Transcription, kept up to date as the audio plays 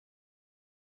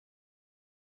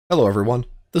Hello everyone,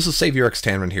 this is Savior X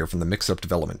Tanman here from the Mixup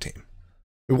development team.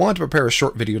 We wanted to prepare a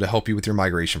short video to help you with your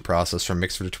migration process from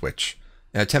Mixer to Twitch,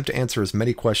 and attempt to answer as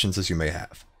many questions as you may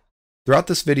have. Throughout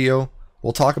this video,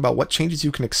 we'll talk about what changes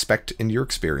you can expect in your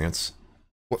experience,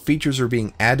 what features are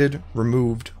being added,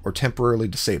 removed, or temporarily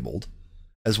disabled,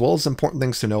 as well as important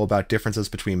things to know about differences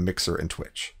between Mixer and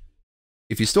Twitch.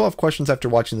 If you still have questions after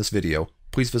watching this video,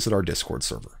 please visit our Discord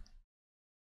server.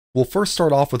 We'll first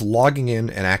start off with logging in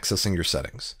and accessing your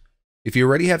settings. If you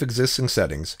already have existing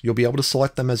settings, you'll be able to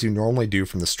select them as you normally do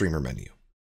from the streamer menu.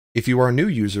 If you are a new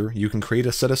user, you can create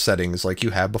a set of settings like you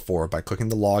have before by clicking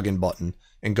the login button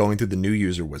and going through the new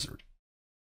user wizard.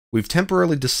 We've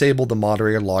temporarily disabled the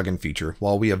moderator login feature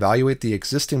while we evaluate the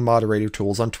existing moderator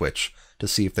tools on Twitch to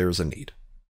see if there is a need.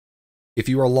 If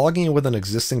you are logging in with an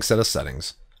existing set of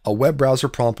settings, a web browser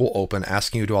prompt will open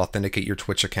asking you to authenticate your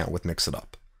Twitch account with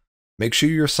Mixup. Make sure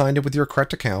you're signed in with your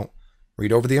correct account,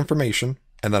 read over the information,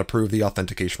 and then approve the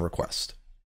authentication request.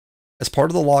 As part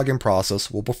of the login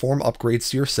process, we'll perform upgrades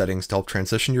to your settings to help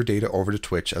transition your data over to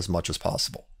Twitch as much as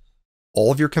possible.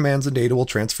 All of your commands and data will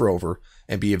transfer over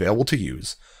and be available to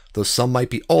use, though some might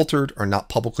be altered or not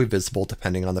publicly visible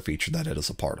depending on the feature that it is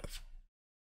a part of.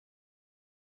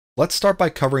 Let's start by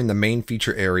covering the main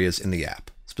feature areas in the app,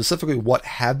 specifically what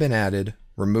have been added,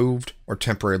 removed, or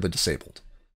temporarily disabled.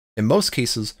 In most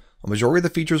cases, a majority of the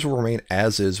features will remain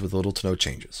as is with little to no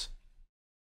changes.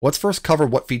 Let's first cover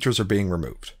what features are being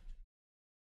removed.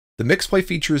 The Mixplay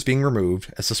feature is being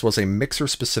removed as this was a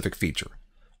Mixer-specific feature.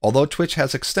 Although Twitch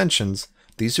has extensions,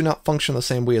 these do not function the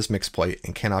same way as Mixplay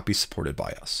and cannot be supported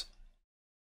by us.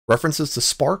 References to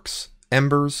sparks,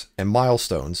 embers, and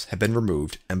milestones have been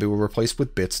removed and will be replaced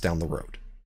with bits down the road.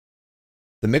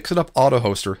 The Mixup auto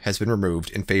hoster has been removed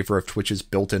in favor of Twitch's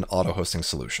built-in auto hosting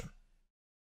solution.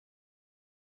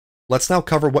 Let's now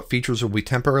cover what features will be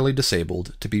temporarily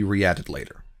disabled to be re-added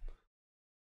later.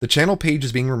 The channel page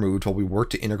is being removed while we work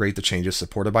to integrate the changes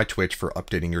supported by Twitch for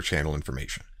updating your channel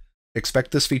information. Expect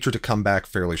this feature to come back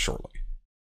fairly shortly.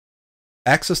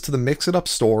 Access to the Mixup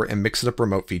store and Mixup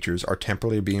remote features are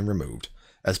temporarily being removed,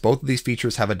 as both of these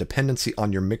features have a dependency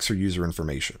on your Mixer user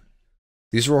information.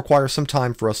 These will require some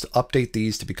time for us to update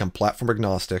these to become platform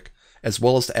agnostic, as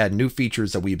well as to add new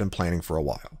features that we've been planning for a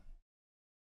while.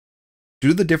 Due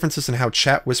to the differences in how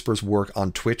chat whispers work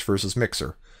on Twitch versus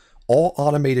Mixer, all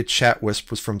automated chat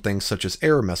whispers from things such as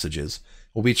error messages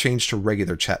will be changed to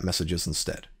regular chat messages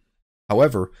instead.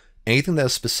 However, anything that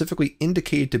is specifically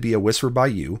indicated to be a whisper by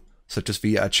you, such as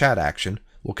via a chat action,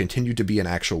 will continue to be an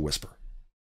actual whisper.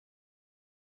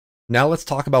 Now let's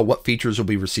talk about what features will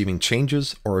be receiving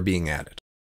changes or are being added.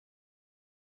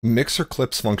 Mixer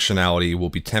Clips functionality will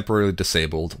be temporarily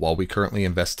disabled while we currently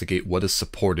investigate what is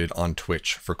supported on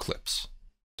Twitch for clips.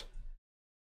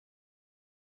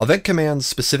 Event commands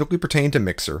specifically pertaining to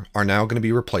Mixer are now going to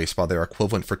be replaced by their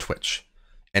equivalent for Twitch.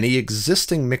 Any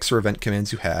existing Mixer event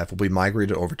commands you have will be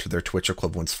migrated over to their Twitch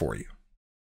equivalents for you.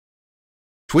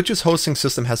 Twitch's hosting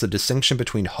system has a distinction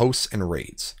between hosts and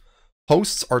raids.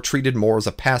 Hosts are treated more as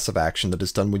a passive action that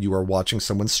is done when you are watching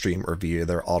someone stream or via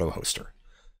their auto hoster.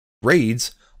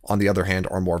 Raids, on the other hand,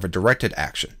 are more of a directed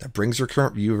action that brings your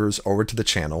current viewers over to the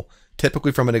channel,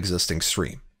 typically from an existing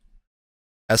stream.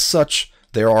 As such,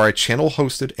 there are a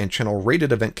channel-hosted and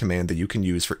channel-rated event command that you can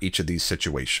use for each of these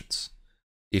situations.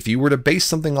 If you were to base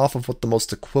something off of what the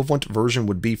most equivalent version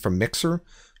would be from Mixer,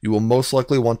 you will most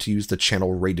likely want to use the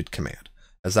channel-rated command,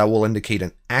 as that will indicate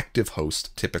an active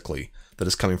host, typically, that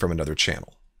is coming from another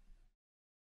channel.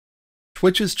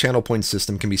 Twitch's channel point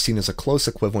system can be seen as a close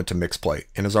equivalent to Mixplay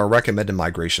and is our recommended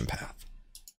migration path.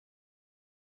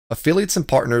 Affiliates and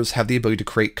partners have the ability to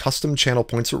create custom channel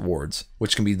points rewards,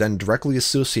 which can be then directly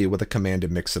associated with a command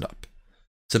and Mixup.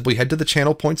 Simply head to the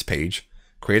channel points page,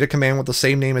 create a command with the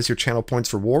same name as your channel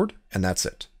points reward, and that's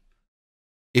it.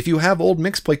 If you have old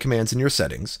Mixplay commands in your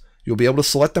settings, you'll be able to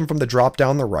select them from the drop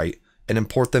down on the right and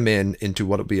import them into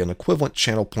what will be an equivalent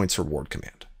channel points reward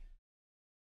command.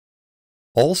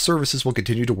 All services will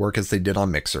continue to work as they did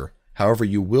on Mixer, however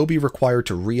you will be required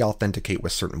to re-authenticate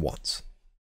with certain ones.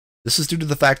 This is due to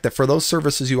the fact that for those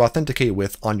services you authenticate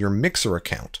with on your Mixer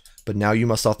account, but now you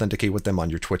must authenticate with them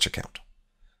on your Twitch account.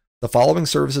 The following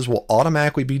services will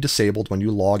automatically be disabled when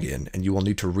you log in, and you will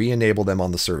need to re-enable them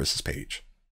on the services page.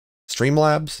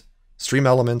 Streamlabs, Stream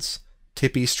Elements,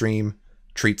 Tippy Stream,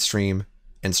 Treat Stream,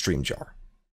 and StreamJar.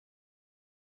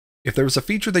 If there is a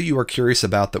feature that you are curious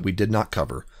about that we did not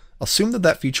cover, assume that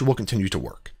that feature will continue to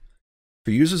work.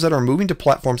 For users that are moving to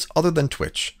platforms other than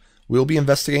Twitch, we will be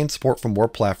investigating support for more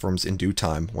platforms in due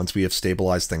time once we have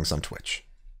stabilized things on Twitch.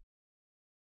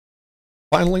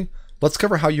 Finally, let's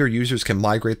cover how your users can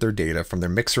migrate their data from their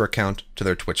Mixer account to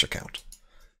their Twitch account.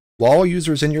 While a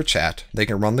user is in your chat, they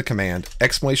can run the command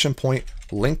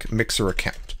 !link Mixer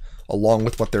account, along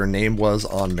with what their name was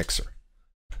on Mixer.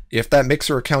 If that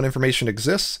Mixer account information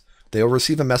exists, they will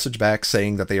receive a message back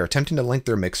saying that they are attempting to link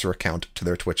their Mixer account to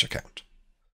their Twitch account.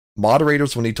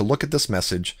 Moderators will need to look at this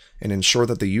message and ensure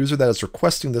that the user that is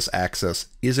requesting this access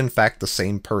is in fact the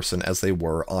same person as they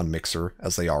were on Mixer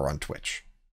as they are on Twitch.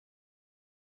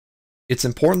 It's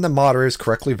important that moderators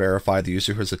correctly verify the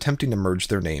user who is attempting to merge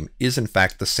their name is in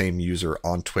fact the same user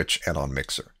on Twitch and on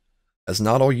Mixer, as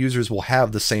not all users will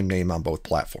have the same name on both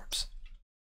platforms.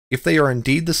 If they are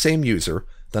indeed the same user,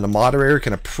 then a moderator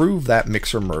can approve that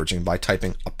Mixer merging by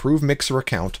typing approve Mixer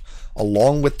account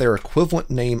along with their equivalent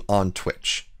name on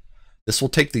Twitch. This will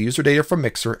take the user data from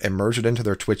Mixer and merge it into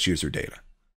their Twitch user data.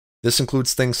 This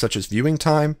includes things such as viewing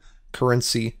time,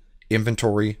 currency,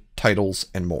 inventory, titles,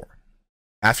 and more.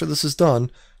 After this is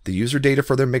done, the user data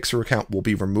for their Mixer account will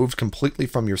be removed completely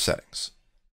from your settings.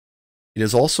 It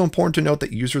is also important to note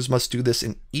that users must do this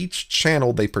in each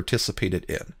channel they participated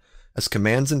in, as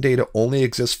commands and data only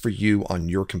exist for you on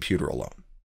your computer alone.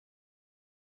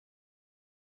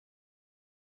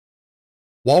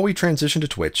 While we transition to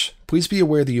Twitch, please be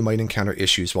aware that you might encounter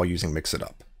issues while using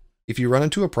Mixitup. If you run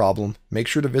into a problem, make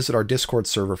sure to visit our Discord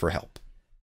server for help.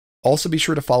 Also be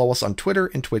sure to follow us on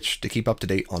Twitter and Twitch to keep up to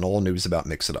date on all news about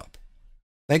Mixitup.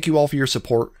 Thank you all for your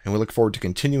support, and we look forward to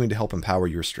continuing to help empower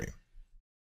your stream.